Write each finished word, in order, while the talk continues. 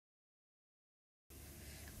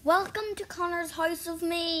Welcome to Connor's House of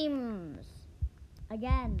Memes.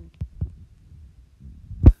 Again.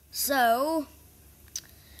 So,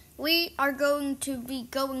 we are going to be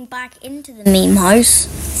going back into the meme house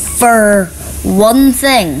for one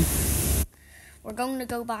thing. We're going to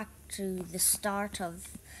go back to the start of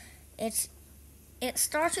it. It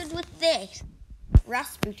started with this.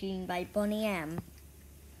 Rasputin by Bunny M.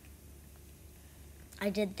 I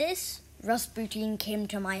did this. Rasputin came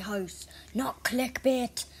to my house. Not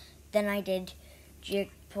clickbait. Then I did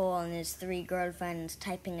Jake Paul and his 3 girlfriends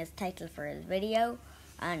typing his title for his video.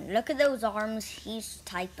 And look at those arms. He's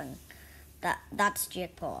typing. That's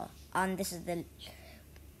Jake Paul. And this is the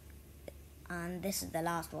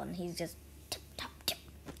last one. He's just tip tap tip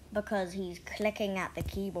because he's clicking at the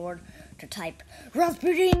keyboard to type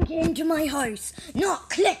Rasputin came to my house.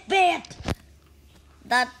 Not clickbait.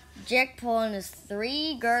 That Jake Paul and his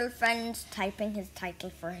 3 girlfriends typing his title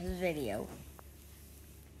for his video.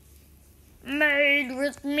 Made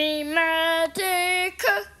with Memepodeium.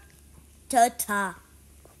 Ta-ta.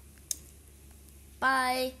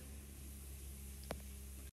 Bye.